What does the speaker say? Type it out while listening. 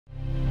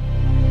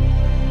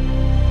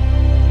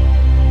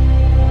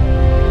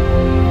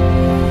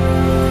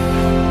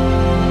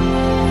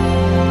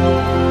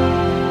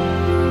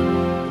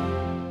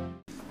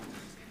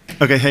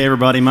Okay, hey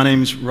everybody, my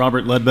name's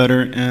Robert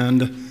Ledbetter,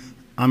 and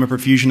I'm a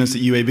perfusionist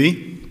at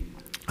UAB.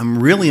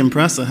 I'm really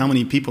impressed at how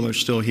many people are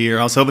still here.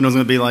 I was hoping it was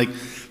going to be like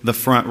the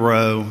front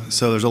row,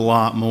 so there's a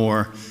lot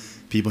more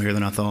people here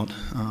than I thought.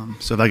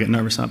 So if I get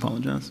nervous, I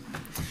apologize.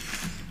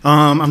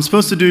 I'm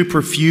supposed to do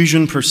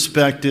perfusion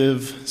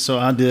perspective, so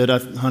I did.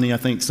 Honey, I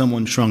think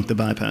someone shrunk the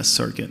bypass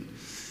circuit.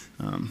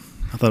 I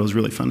thought it was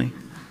really funny.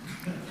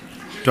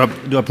 Do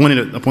I point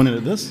it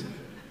at this?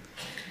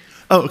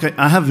 Oh, okay.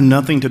 I have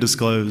nothing to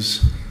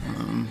disclose.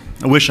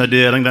 I wish I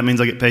did. I think that means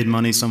I get paid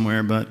money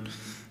somewhere, but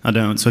I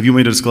don't. So if you want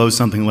me to disclose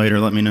something later,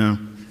 let me know.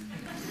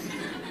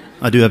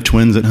 I do have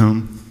twins at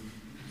home.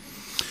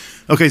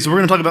 Okay, so we're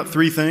going to talk about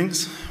three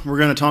things. We're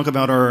going to talk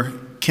about our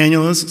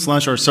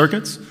cannulas / our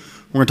circuits.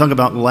 We're going to talk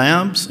about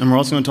labs, and we're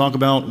also going to talk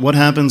about what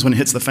happens when it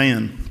hits the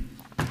fan.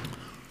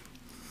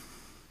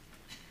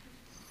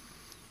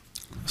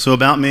 So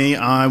about me,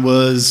 I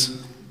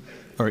was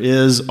a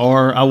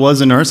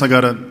nurse. I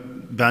got a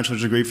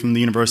bachelor's degree from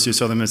the University of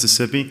Southern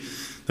Mississippi.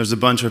 There's a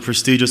bunch of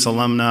prestigious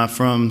alumni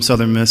from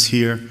Southern Miss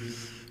here.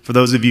 For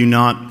those of you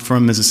not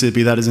from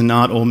Mississippi, that is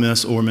not Ole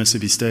Miss or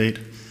Mississippi State.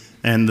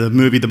 And the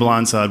movie The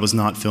Blind Side was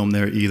not filmed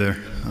there either.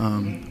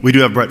 We do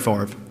have Brett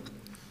Favre.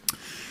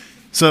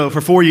 So for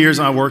 4 years,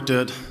 I worked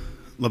at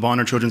Le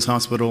Bonheur Children's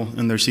Hospital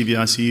in their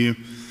CVICU.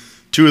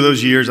 2 of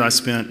those years I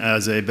spent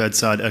as a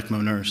bedside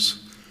ECMO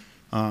nurse.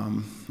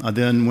 I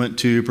then went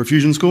to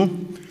perfusion school,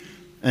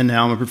 and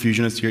now I'm a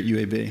perfusionist here at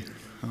UAB.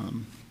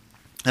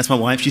 That's my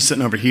wife. She's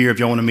sitting over here. If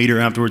y'all want to meet her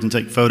afterwards and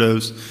take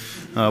photos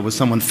with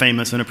someone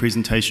famous in a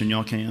presentation,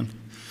 y'all can.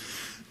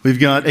 We've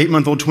got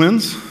 8-month-old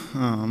twins.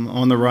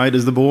 On the right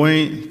is the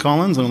boy,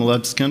 Collins. On the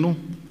left is Kendall.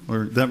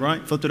 Or is that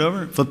right? Flipped it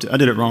over? I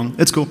did it wrong.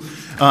 It's cool.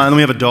 And then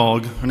we have a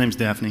dog. Her name's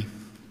Daphne.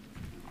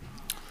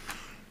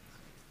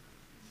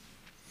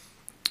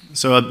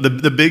 So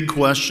the big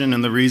question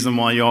and the reason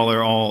why y'all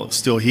are all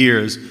still here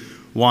is,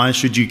 why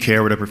should you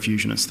care what a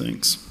perfusionist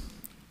thinks?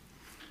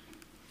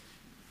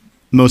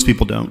 Most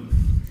people don't.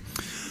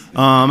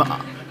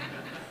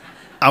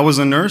 I was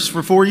a nurse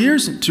for 4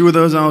 years. 2 of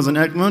those I was an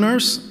ECMO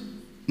nurse.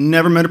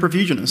 Never met a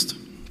perfusionist.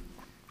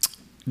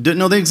 Didn't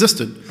know they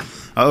existed.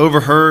 I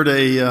overheard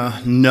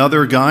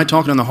another guy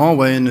talking in the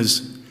hallway, and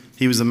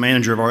he was the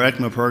manager of our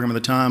ECMO program at the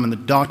time, and the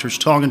doctor's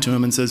talking to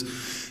him and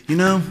says, you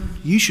know,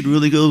 you should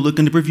really go look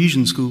into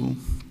perfusion school.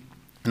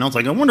 And I was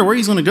like, I wonder where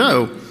he's going to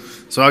go.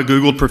 So I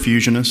Googled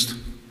perfusionist.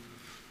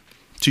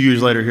 2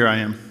 years later, here I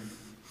am.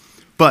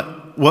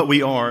 But what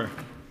we are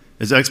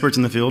is experts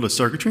in the field of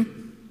circuitry,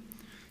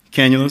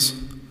 cannulas,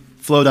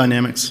 flow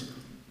dynamics,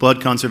 blood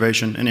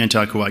conservation, and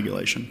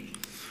anticoagulation.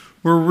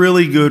 We're a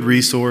really good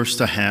resource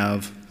to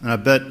have. And I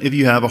bet if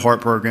you have a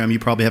heart program, you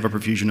probably have a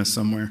perfusionist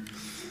somewhere.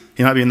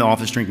 He might be in the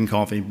office drinking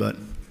coffee, but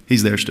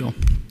he's there still.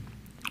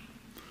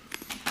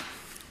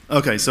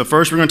 Okay, so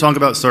first we're going to talk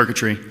about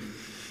circuitry.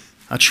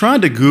 I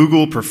tried to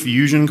Google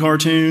perfusion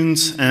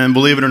cartoons, and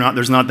believe it or not,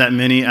 there's not that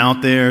many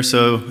out there.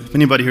 So if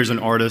anybody here is an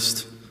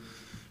artist,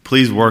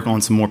 please work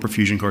on some more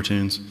perfusion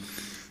cartoons.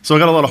 So I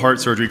got a lot of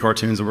heart surgery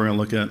cartoons that we're going to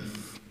look at.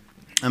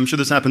 I'm sure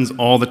this happens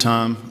all the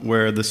time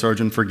where the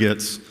surgeon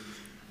forgets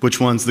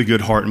which one's the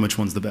good heart and which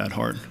one's the bad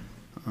heart.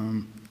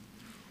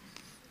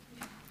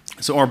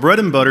 So our bread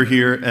and butter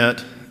here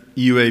at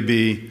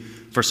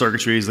UAB for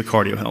circuitry is the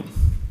CardioHelp.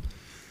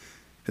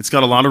 It's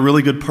got a lot of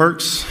really good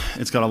perks.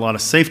 It's got a lot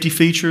of safety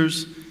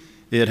features.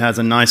 It has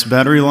a nice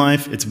battery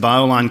life. It's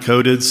bioline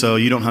coded, so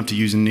you don't have to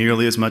use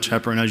nearly as much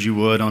heparin as you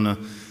would on a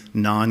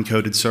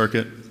non-coded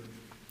circuit.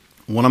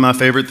 One of my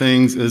favorite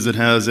things is it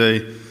has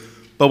a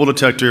bubble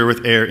detector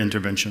with air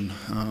intervention.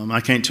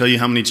 I can't tell you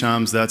how many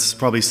times that's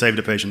probably saved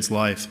a patient's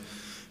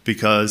life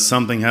because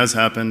something has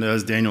happened,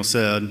 as Daniel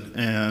said,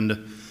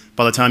 and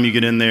by the time you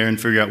get in there and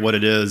figure out what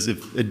it is,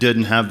 if it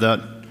didn't have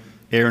that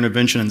air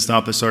intervention and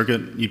stop the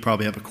circuit, you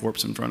probably have a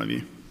corpse in front of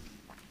you.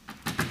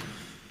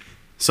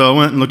 So I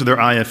went and looked at their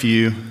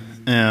IFU,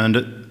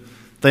 and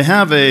they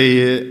have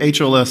a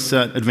HLS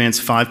set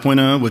Advanced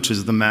 5.0, which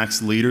is the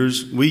max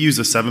liters. We use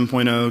a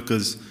 7.0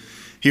 because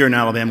here in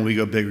Alabama we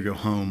go big or go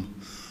home.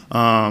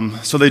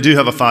 So they do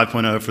have a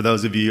 5.0 for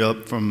those of you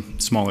up from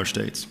smaller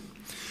states.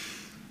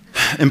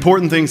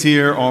 Important things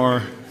here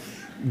are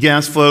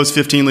gas flows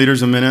 15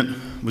 liters a minute,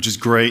 which is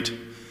great.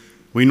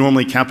 We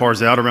normally cap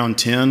ours out around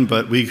 10,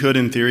 but we could,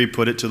 in theory,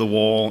 put it to the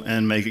wall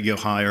and make it go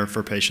higher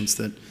for patients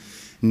that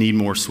need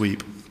more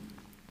sweep.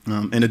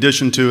 In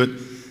addition to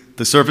it,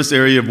 the surface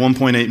area of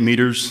 1.8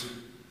 meters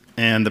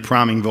and the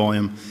priming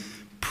volume.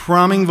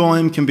 Priming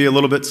volume can be a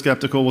little bit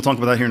skeptical. We'll talk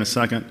about that here in a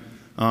second.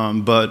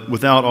 But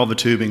without all the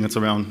tubing, it's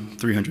around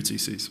 300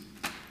 cc's.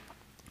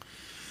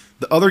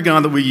 The other guy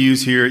that we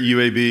use here at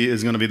UAB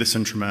is going to be the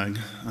Centromag.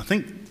 I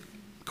think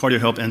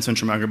CardioHelp and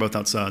Centromag are both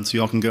outside, so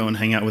y'all can go and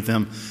hang out with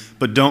them.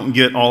 But don't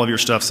get all of your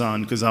stuff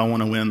signed, because I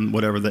want to win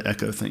whatever the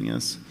Echo thing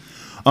is.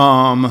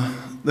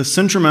 The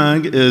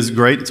Centromag is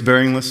great. It's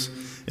bearingless.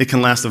 It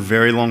can last a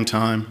very long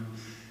time.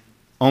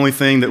 Only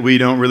thing that we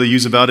don't really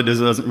use about it is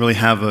it doesn't really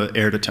have an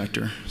air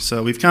detector.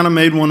 So we've kind of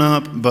made one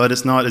up, but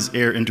it's not as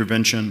air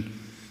intervention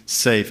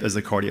safe as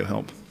the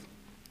CardioHelp.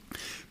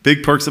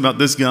 Big perks about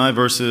this guy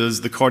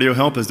versus the cardio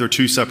help is they're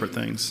two separate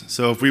things.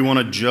 So if we want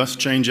to just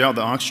change out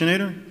the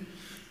oxygenator,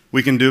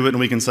 we can do it and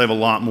we can save a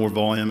lot more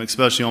volume,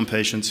 especially on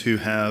patients who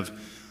have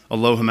a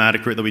low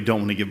hematocrit that we don't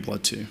want to give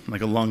blood to,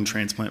 like a lung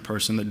transplant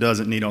person that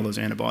doesn't need all those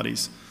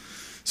antibodies.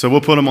 So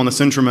we'll put them on the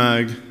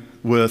Centromag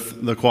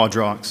with the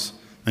Quadrox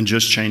and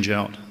just change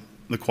out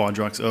the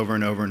Quadrox over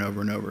and over and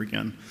over and over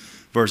again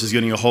versus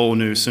getting a whole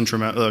new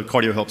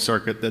cardio help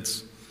circuit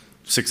that's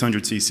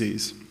 600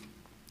 cc's.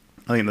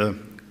 I think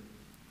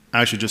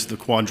actually just the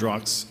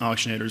Quadrox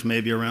oxygenators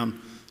maybe around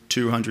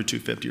 200,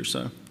 250 or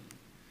so.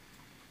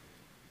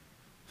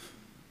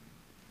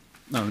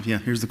 Oh, yeah,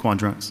 here's the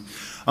Quadrox.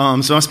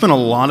 So I spent a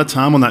lot of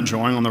time on that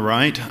drawing on the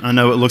right. I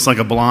know it looks like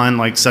a blind,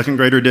 like second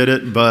grader did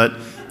it, but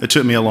it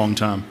took me a long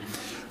time.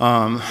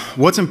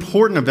 What's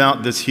important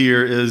about this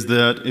here is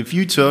that if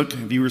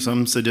you were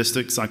some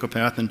sadistic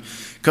psychopath and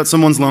cut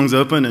someone's lungs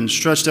open and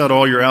stretched out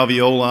all your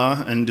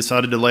alveoli and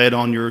decided to lay it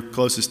on your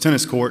closest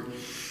tennis court,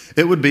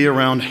 it would be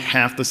around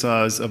half the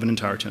size of an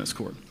entire tennis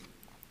court,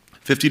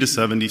 50 to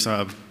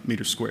 75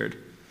 meters squared.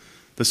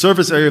 The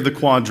surface area of the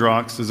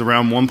Quadrox is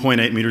around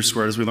 1.8 meters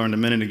squared, as we learned a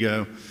minute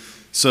ago.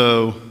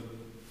 So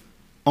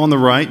on the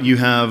right, you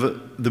have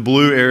the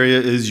blue area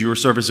is your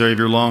surface area of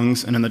your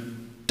lungs, and in the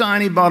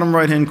tiny bottom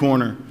right-hand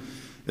corner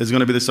is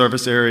going to be the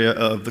surface area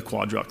of the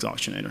Quadrox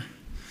oxygenator.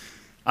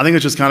 I think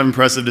it's just kind of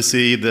impressive to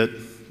see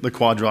that the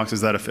Quadrox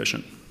is that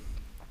efficient.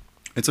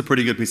 It's a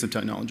pretty good piece of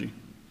technology.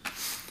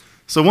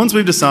 So once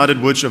we've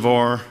decided which of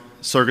our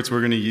circuits we're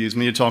going to use,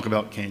 we need to talk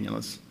about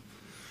cannulas.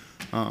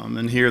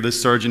 And here,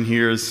 this surgeon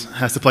here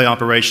has to play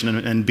operation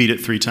and beat it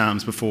 3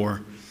 times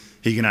before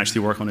he can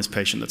actually work on his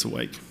patient that's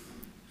awake.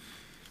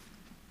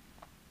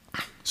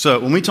 So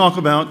when we talk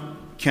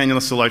about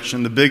cannula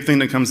selection, the big thing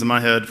that comes to my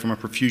head from a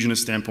perfusionist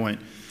standpoint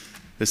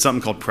is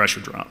something called pressure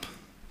drop.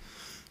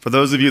 For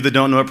those of you that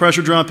don't know what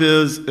pressure drop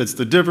is, it's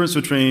the difference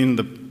between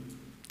the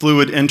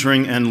fluid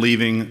entering and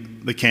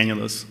leaving the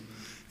cannulas.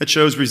 It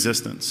shows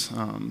resistance.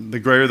 The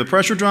greater the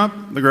pressure drop,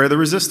 the greater the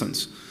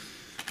resistance.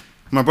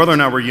 When my brother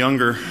and I were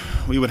younger,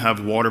 we would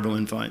have water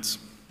balloon fights.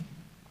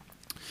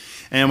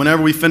 And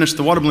whenever we finished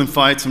the water balloon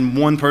fights and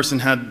one person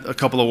had a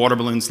couple of water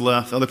balloons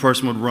left, the other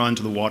person would run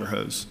to the water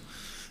hose.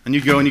 And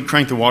you'd go and you'd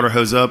crank the water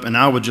hose up, and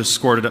I would just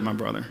squirt it at my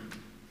brother.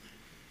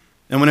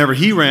 And whenever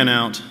he ran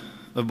out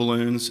of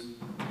balloons,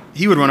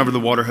 he would run over the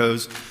water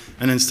hose,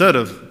 and instead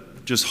of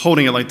just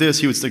holding it like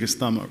this, he would stick his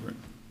thumb over it.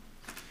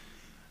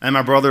 And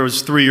my brother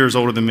was 3 years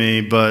older than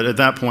me, but at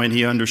that point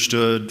he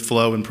understood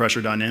flow and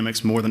pressure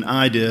dynamics more than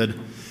I did.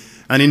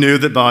 And he knew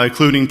that by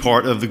occluding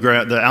part of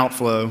the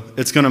outflow,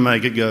 it's going to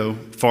make it go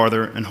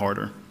farther and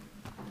harder.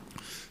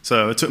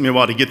 So it took me a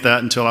while to get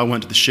that until I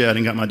went to the shed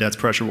and got my dad's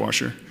pressure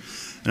washer.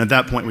 And at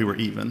that point, we were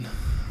even.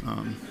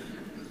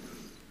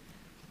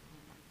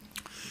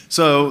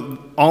 So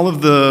all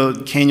of the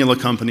cannula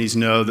companies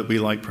know that we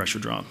like pressure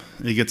drop.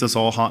 It gets us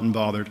all hot and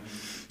bothered.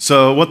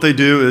 So what they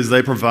do is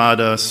they provide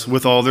us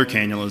with all their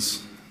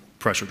cannulas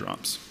pressure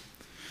drops.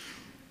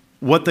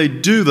 What they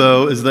do,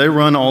 though, is they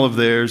run all of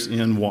theirs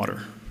in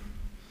water.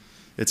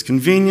 It's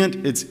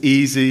convenient, it's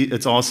easy,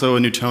 it's also a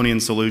Newtonian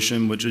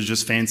solution, which is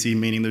just fancy,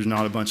 meaning there's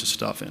not a bunch of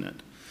stuff in it.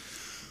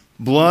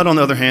 Blood, on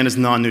the other hand, is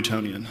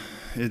non-Newtonian.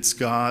 It's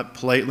got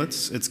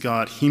platelets, it's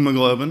got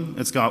hemoglobin,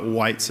 it's got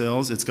white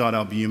cells, it's got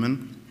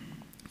albumin.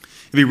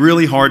 It'd be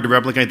really hard to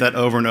replicate that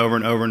over and over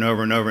and over and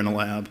over and over in a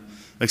lab,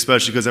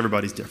 especially because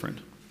everybody's different.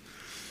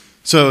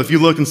 So if you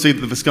look and see that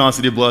the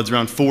viscosity of blood is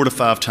around 4 to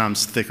 5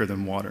 times thicker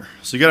than water.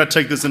 So you got to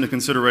take this into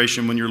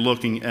consideration when you're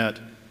looking at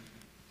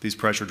these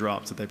pressure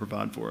drops that they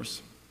provide for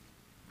us.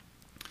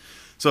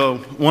 So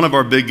one of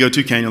our big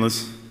go-to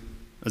cannulas,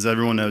 as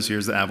everyone knows here,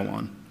 is the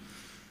Avalon.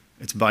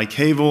 It's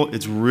bicaval,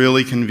 it's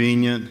really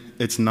convenient,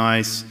 it's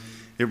nice,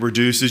 it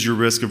reduces your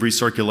risk of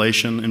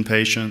recirculation in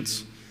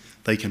patients.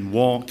 They can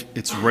walk,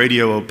 it's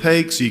radio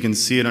opaque so you can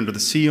see it under the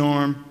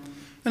C-arm,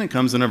 and it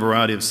comes in a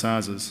variety of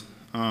sizes.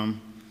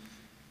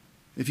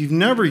 If you've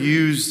never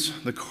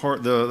used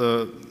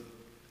the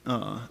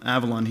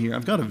Avalon here,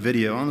 I've got a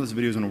video. I don't know if this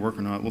video is going to work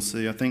or not. We'll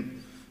see. I think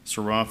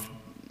Saraf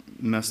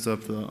messed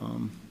up the,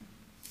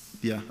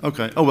 yeah,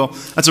 okay. Oh, well,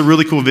 that's a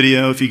really cool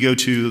video. If you go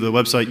to the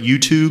website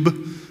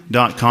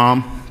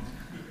youtube.com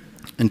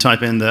and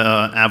type in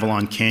the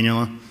Avalon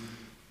cannula,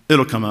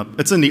 it'll come up.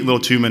 It's a neat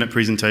little 2-minute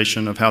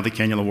presentation of how the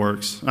cannula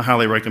works. I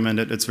highly recommend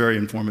it. It's very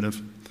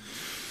informative.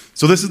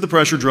 So this is the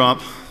pressure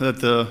drop that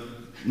the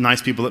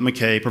nice people at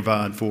McKay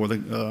provide for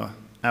the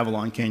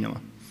Avalon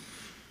cannula.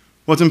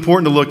 What's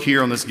important to look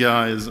here on this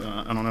guy is,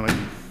 I don't know, like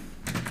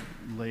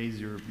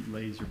laser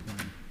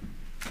plan.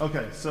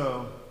 Okay,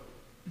 so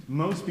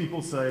most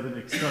people say that an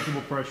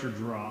acceptable pressure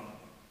drop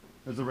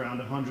is around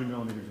 100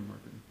 millimeters of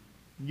mercury,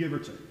 give or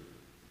take.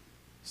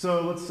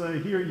 So let's say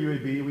here at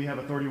UAB we have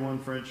a 31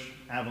 French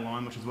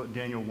Avalon, which is what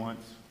Daniel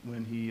wants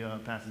when he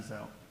passes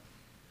out.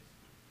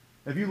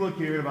 If you look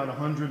here at about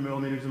 100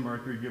 millimeters of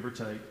mercury, give or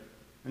take,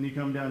 and you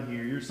come down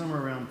here, you're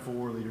somewhere around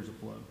 4 liters of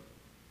flow.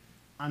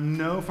 I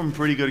know from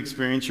pretty good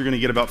experience you're going to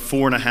get about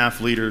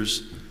 4.5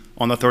 liters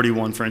on the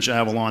 31 French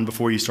Avalon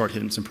before you start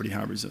hitting some pretty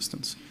high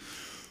resistance.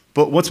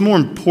 But what's more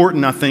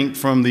important, I think,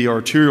 from the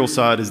arterial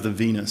side is the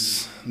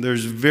venous.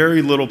 There's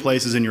very little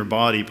places in your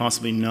body,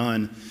 possibly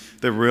none,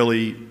 that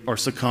really are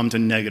succumb to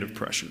negative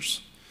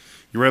pressures.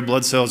 Your red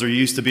blood cells are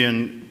used to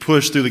being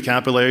pushed through the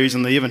capillaries,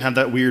 and they even have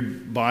that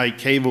weird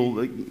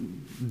bicable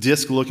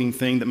disc-looking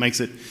thing that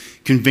makes it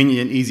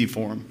convenient and easy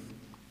for them.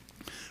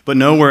 But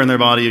nowhere in their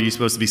body are you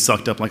supposed to be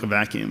sucked up like a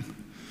vacuum.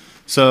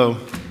 So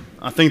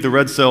I think the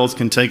red cells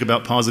can take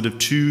about positive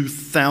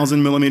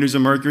 2,000 millimeters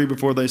of mercury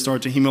before they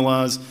start to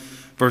hemolyze,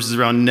 versus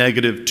around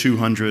negative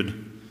 200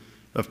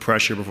 of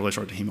pressure before they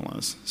start to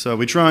hemolyze. So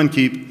we try and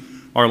keep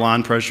our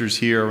line pressures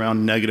here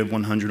around negative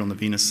 100 on the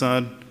venous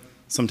side.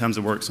 Sometimes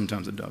it works,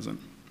 sometimes it doesn't.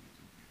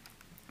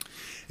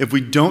 If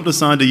we don't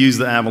decide to use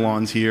the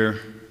Avalons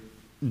here,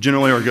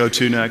 generally our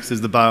go-to next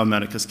is the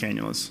Biomedicus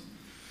cannulas.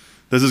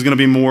 This is going to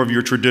be more of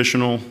your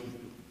traditional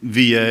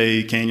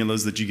VA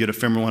cannulas that you get a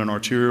femoral and an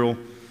arterial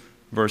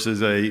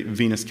versus a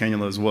venous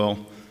cannula as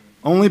well.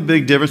 Only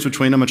big difference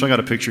between them, which I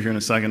got a picture here in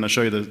a second, I'll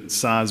show you the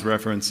size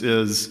reference,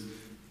 is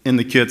in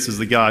the kits is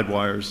the guide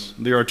wires.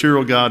 The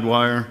arterial guide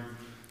wire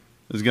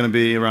is going to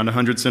be around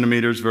 100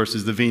 centimeters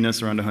versus the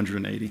venous around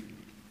 180.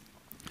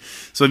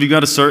 So if you've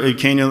got a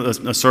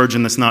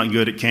surgeon that's not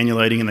good at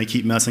cannulating and they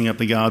keep messing up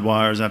the guide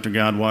wires after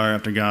guide wire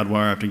after guide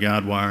wire after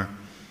guide wire,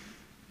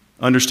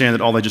 understand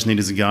that all they just need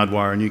is a guide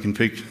wire, and you can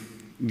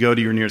go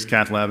to your nearest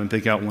cath lab and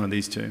pick out one of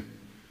these two.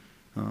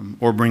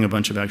 Or bring a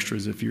bunch of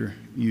extras if you're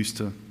used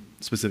to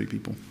specific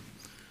people.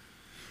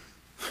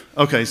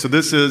 Okay, so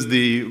this is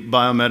the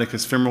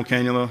Biomedicus femoral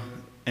cannula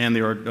and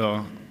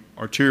the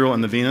arterial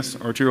and the venous.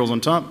 Arterial's on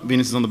top,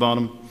 venous is on the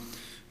bottom.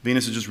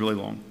 Venous is just really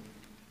long.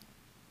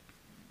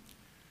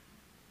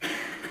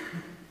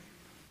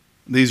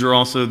 These are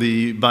also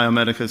the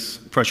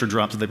Biomedicus pressure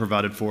drops that they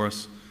provided for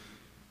us.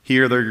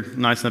 Here they're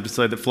nice enough to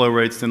say that flow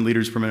rates 10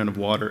 liters per minute of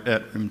water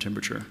at room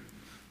temperature.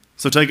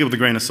 So take it with a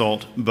grain of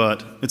salt,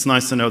 but it's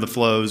nice to know the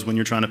flows when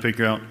you're trying to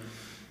figure out,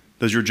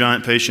 does your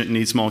giant patient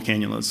need small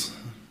cannulas?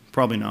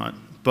 Probably not,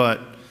 but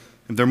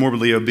if they're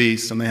morbidly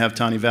obese and they have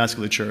tiny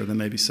vasculature, then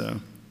maybe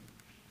so.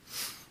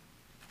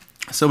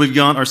 So we've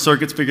got our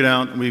circuits figured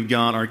out, we've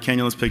got our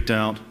cannulas picked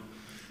out.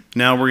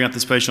 Now we're going to have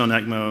this patient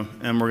on ECMO,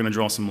 and we're going to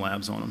draw some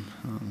labs on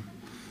him.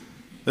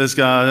 This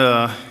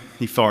guy,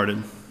 he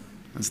farted.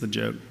 That's the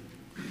joke.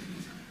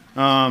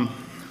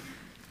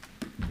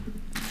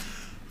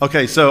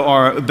 Okay, so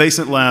our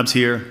basic labs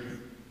here,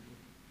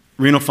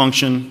 renal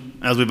function,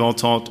 as we've all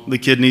talked, the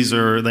kidneys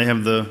they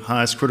have the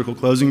highest critical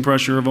closing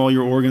pressure of all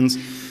your organs.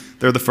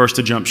 They're the first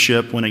to jump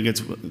ship when it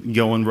gets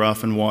going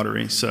rough and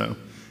watery. So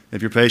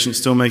if your patient's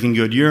still making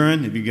good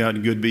urine, if you've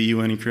got good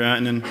BUN and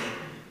creatinine,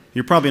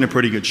 you're probably in a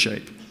pretty good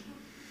shape.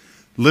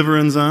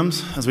 Liver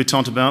enzymes, as we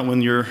talked about,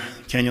 when your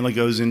cannula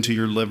goes into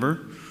your liver,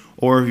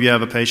 or if you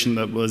have a patient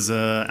that was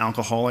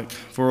alcoholic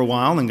for a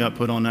while and got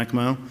put on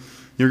ECMO,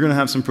 you're going to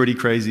have some pretty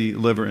crazy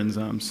liver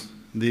enzymes.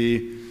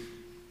 The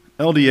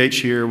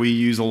LDH here we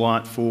use a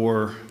lot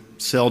for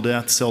cell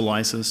death, cell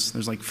lysis.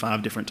 There's like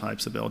 5 different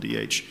types of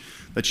LDH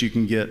that you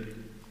can get.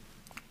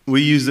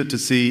 We use it to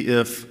see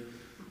if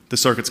the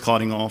circuit's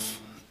clotting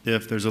off,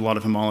 if there's a lot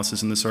of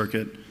hemolysis in the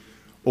circuit,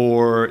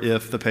 or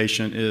if the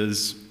patient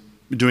is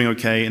doing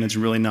okay and it's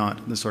really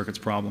not the circuit's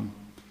problem.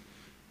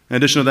 In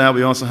addition to that,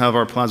 we also have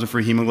our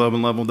plasma-free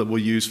hemoglobin level that we'll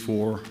use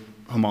for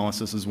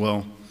hemolysis as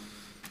well.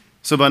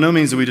 So by no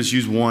means do we just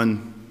use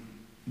one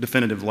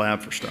definitive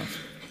lab for stuff.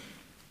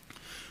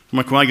 From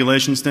a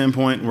coagulation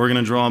standpoint, we're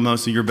going to draw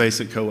most of your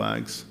basic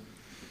coags.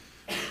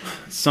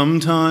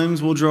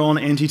 Sometimes we'll draw an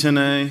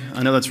anti-10A.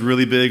 I know that's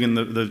really big in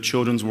the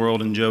children's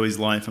world and Joey's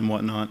life and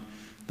whatnot.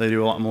 They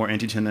do a lot more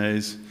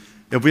anti-10As.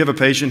 If we have a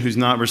patient who's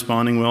not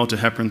responding well to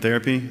heparin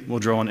therapy, we'll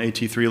draw an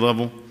AT3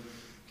 level.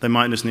 They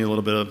might just need a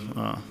little bit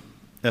of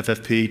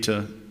FFP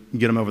to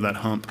get them over that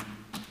hump.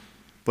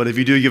 But if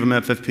you do give them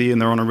FFP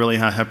and they're on a really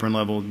high heparin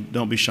level,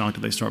 don't be shocked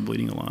if they start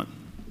bleeding a lot,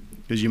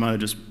 because you might have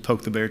just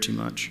poked the bear too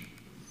much.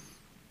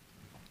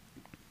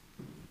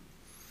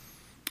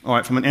 All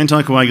right, from an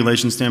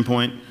anticoagulation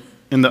standpoint,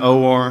 in the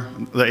OR,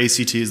 the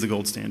ACT is the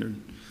gold standard.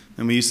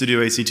 And we used to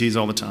do ACTs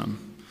all the time.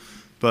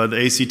 But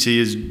the ACT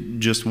is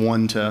just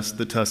one test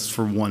that tests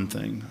for one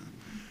thing.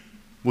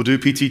 We'll do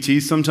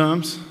PTTs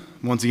sometimes,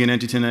 once again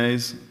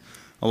anti-10As.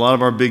 A lot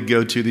of our big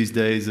go-to these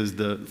days is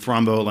the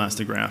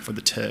thromboelastograph, or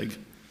the TEG.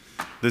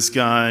 This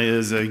guy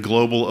is a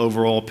global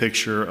overall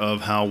picture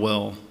of how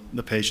well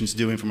the patient's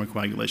doing from a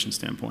coagulation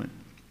standpoint.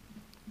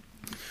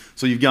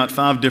 So you've got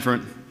 5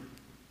 different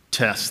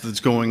tests that's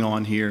going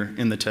on here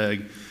in the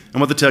TEG. And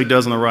what the TEG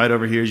does on the right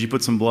over here is you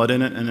put some blood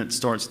in it and it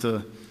starts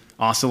to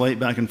oscillate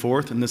back and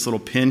forth. And this little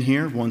pin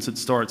here, once it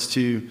starts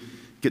to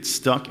get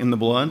stuck in the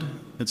blood,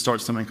 it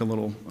starts to make a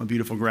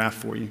beautiful graph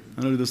for you. And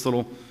it'll do this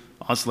little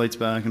oscillates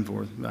back and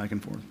forth, back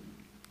and forth.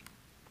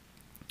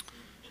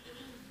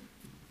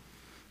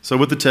 So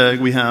with the TEG,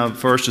 we have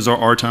first is our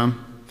R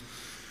time.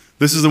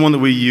 This is the one that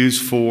we use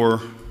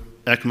for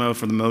ECMO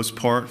for the most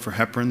part, for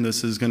heparin.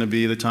 This is going to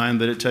be the time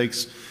that it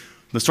takes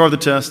the start of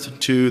the test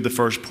to the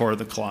first part of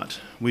the clot.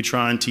 We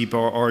try and keep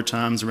our R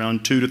times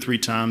around 2 to 3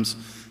 times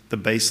the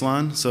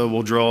baseline. So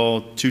we'll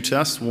draw two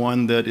tests,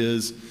 one that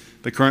is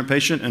the current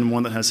patient and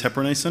one that has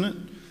heparinase in it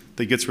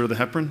that gets rid of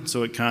the heparin.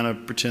 So it kind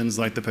of pretends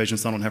like the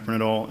patient's not on heparin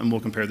at all, and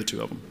we'll compare the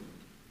two of them.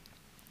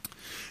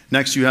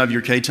 Next, you have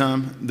your K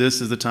time.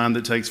 This is the time that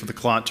it takes for the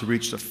clot to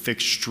reach the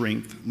fixed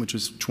strength, which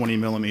is 20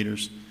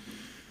 millimeters.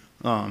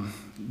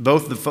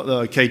 Both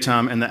the K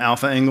time and the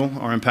alpha angle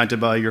are impacted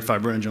by your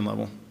fibrinogen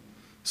level.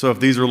 So if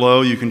these are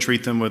low, you can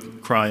treat them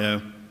with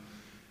cryo.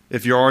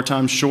 If your R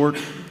time's short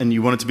and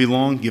you want it to be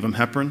long, give them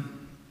heparin.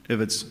 If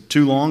it's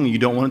too long and you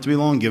don't want it to be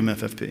long, give them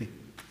FFP.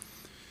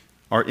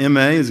 Our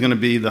MA is going to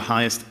be the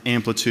highest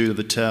amplitude of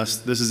the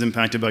test. This is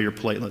impacted by your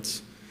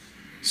platelets.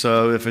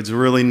 So if it's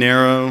really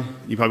narrow,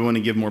 you probably want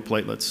to give more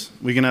platelets.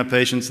 We can have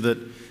patients that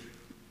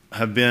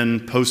have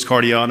been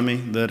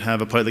post-cardiotomy that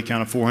have a platelet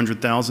count of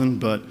 400,000,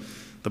 but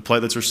the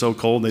platelets are so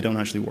cold they don't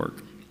actually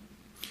work.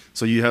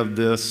 So you have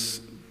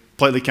this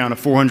platelet count of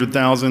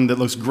 400,000 that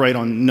looks great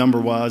on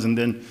number-wise, and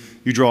then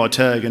you draw a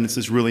tag, and it's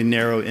this really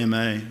narrow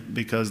MA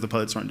because the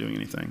platelets aren't doing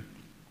anything.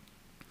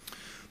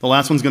 The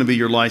last one's going to be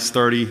your LYS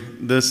 30.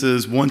 This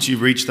is once you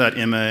reach that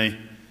MA,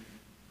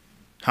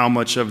 how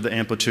much of the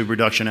amplitude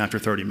reduction after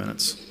 30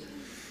 minutes.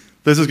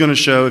 This is going to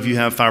show if you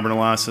have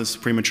fibrinolysis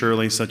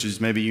prematurely, such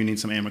as maybe you need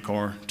some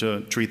Amicar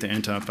to treat the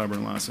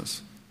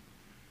anti-fibrinolysis.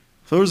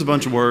 So there's a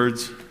bunch of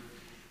words.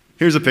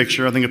 Here's a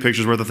picture. I think a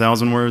picture's worth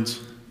 1,000 words.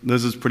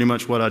 This is pretty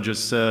much what I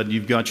just said.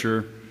 You've got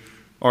your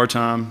R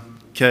time,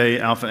 K,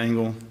 alpha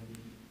angle.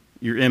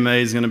 Your MA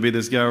is going to be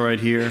this guy right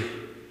here,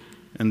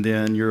 and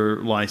then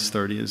your LYS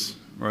 30 is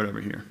right over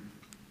here.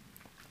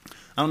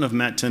 I don't know if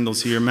Matt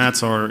Tyndall's here.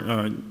 Matt's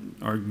our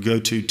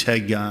go-to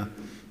TEG guy.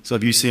 So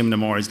if you see him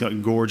tomorrow, he's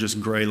got gorgeous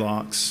gray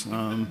locks.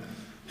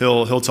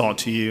 He'll talk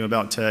to you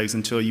about tags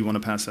until you want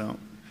to pass out.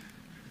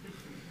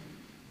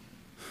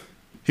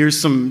 Here's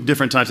some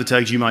different types of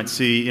tags you might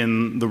see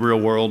in the real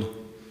world.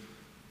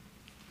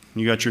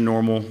 You got your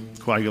normal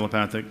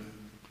coagulopathic,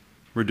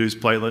 reduced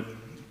platelet,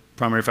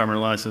 primary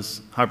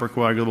fibrinolysis,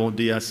 hypercoagulable,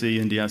 DIC,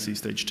 and DIC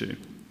stage 2.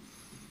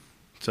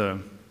 So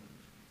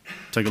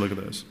take a look at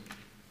those.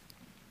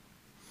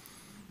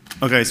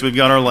 Okay, so we've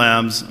got our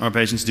labs. Our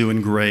patient's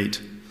doing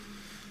great.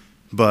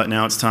 But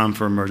now it's time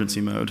for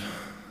emergency mode.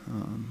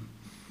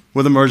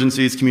 With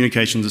emergencies,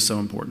 communications is so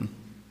important,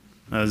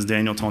 as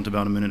Daniel talked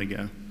about a minute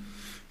ago.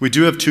 We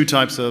do have two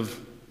types of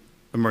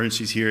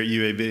emergencies here at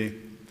UAB.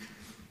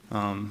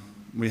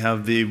 We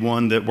have the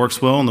one that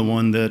works well and the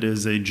one that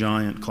is a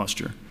giant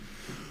cluster.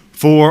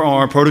 For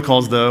our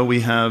protocols, though,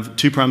 we have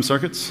 2 prime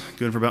circuits,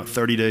 good for about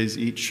 30 days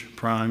each,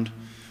 primed.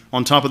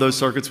 On top of those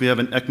circuits, we have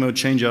an ECMO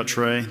changeout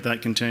tray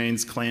that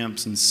contains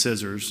clamps and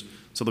scissors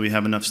so that we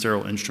have enough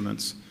sterile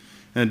instruments.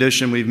 In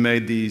addition, we've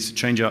made these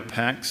changeout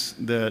packs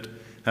that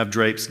have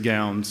drapes,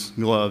 gowns,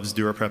 gloves,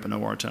 DuraPrep, and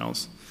OR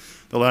towels.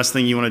 The last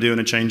thing you want to do in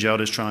a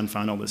changeout is try and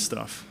find all this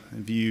stuff.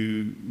 If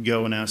you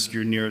go and ask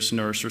your nearest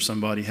nurse or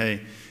somebody,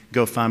 hey,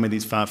 go find me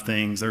these 5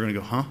 things, they're going to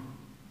go, huh?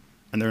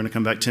 And they're going to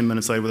come back 10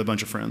 minutes later with a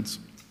bunch of friends.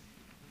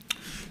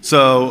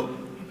 So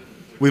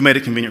we've made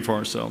it convenient for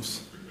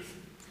ourselves.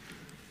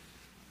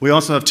 We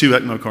also have 2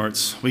 ECMO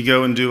carts. We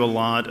go and do a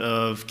lot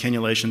of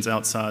cannulations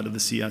outside of the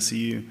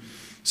CICU.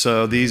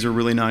 So these are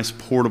really nice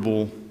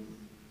portable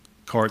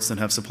carts that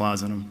have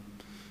supplies in them.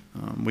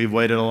 We've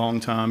waited a long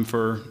time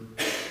for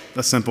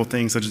a simple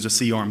thing such as a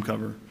C-arm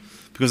cover,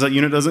 because that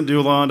unit doesn't do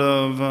a lot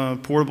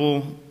of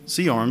portable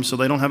C-arms, so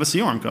they don't have a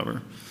C-arm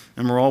cover.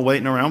 And we're all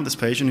waiting around with this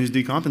patient who's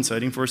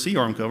decompensating for a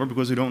C-arm cover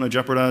because we don't want to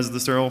jeopardize the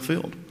sterile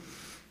field.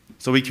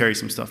 So we carry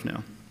some stuff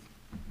now.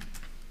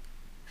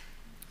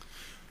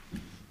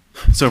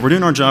 So if we're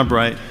doing our job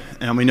right,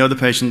 and we know the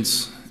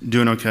patient's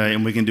doing okay,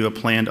 and we can do a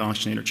planned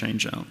oxygenator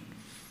change out,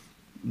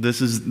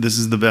 this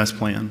is the best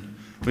plan.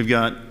 We've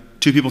got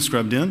 2 people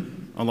scrubbed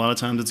in. A lot of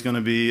times it's going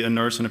to be a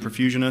nurse and a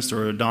perfusionist,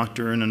 or a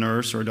doctor and a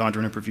nurse, or a doctor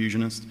and a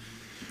perfusionist.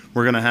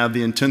 We're going to have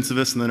the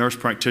intensivist and the nurse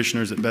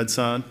practitioners at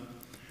bedside.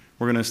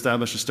 We're going to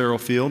establish a sterile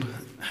field,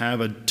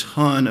 have a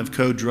ton of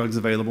code drugs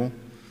available.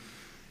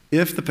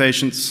 If the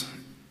patient's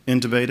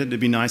intubated, it'd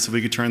be nice if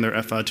we could turn their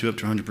FI2 up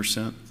to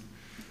 100%.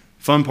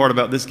 Fun part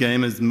about this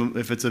game is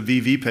if it's a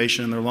VV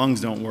patient and their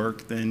lungs don't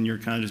work, then you're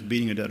kind of just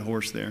beating a dead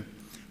horse there.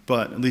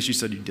 But at least you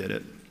said you did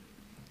it.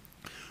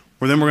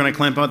 We're going to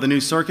clamp out the new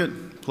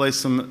circuit, place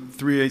some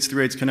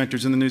 3/8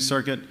 connectors in the new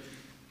circuit,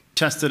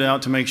 test it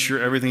out to make sure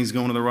everything's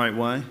going the right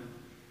way.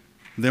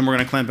 Then we're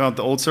going to clamp out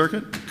the old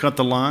circuit, cut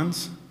the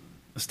lines,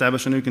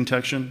 establish a new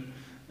contection,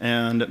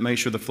 and make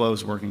sure the flow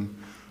is working.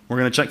 We're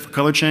going to check for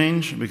color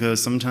change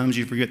because sometimes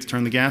you forget to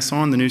turn the gas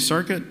on the new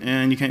circuit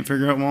and you can't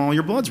figure out why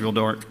your blood's real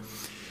dark.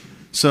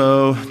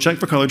 So check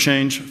for color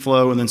change,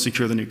 flow, and then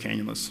secure the new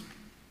cannulas.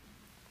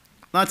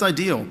 That's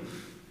ideal.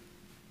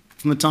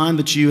 From the time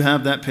that you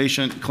have that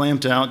patient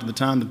clamped out to the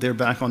time that they're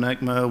back on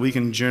ECMO, we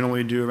can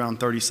generally do around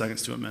 30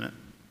 seconds to a minute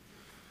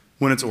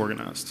when it's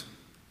organized.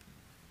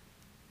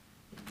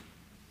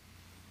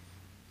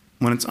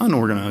 When it's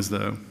unorganized,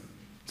 though,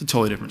 it's a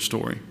totally different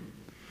story.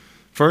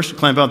 First,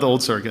 clamp out the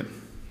old circuit,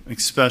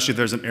 especially if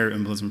there's an air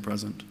embolism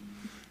present.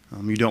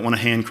 You don't want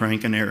to hand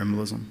crank an air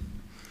embolism.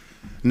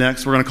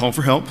 Next, we're going to call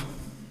for help.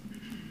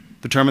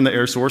 Determine the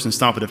air source and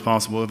stop it if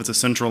possible. If it's a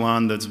central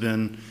line that's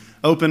been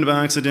opened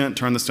by accident,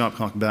 turn the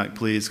stopcock back,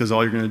 please, because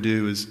all you're going to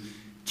do is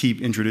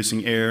keep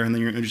introducing air, and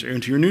then you're going to introduce air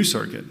into your new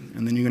circuit,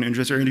 and then you're going to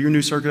introduce air into your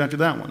new circuit after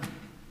that one.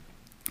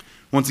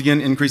 Once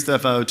again, increase the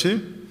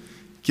FiO2,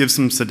 give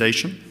some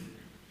sedation,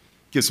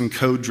 give some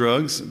code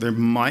drugs. There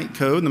might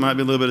be a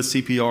little bit of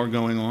CPR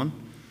going on.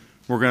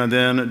 We're going to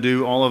then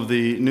do all of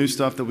the new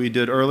stuff that we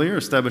did earlier,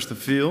 establish the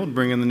field,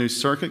 bring in the new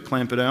circuit,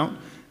 clamp it out,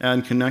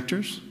 add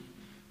connectors,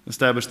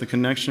 establish the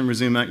connection,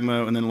 resume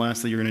ECMO, and then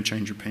lastly, you're going to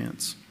change your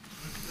pants.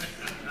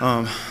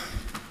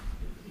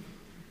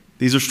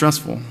 These are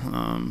stressful.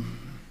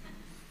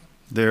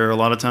 They're a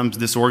lot of times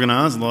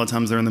disorganized, a lot of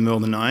times they're in the middle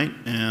of the night,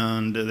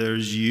 and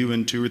there's you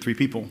and 2 or 3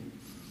 people.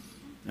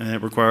 And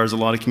it requires a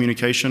lot of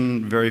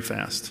communication very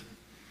fast.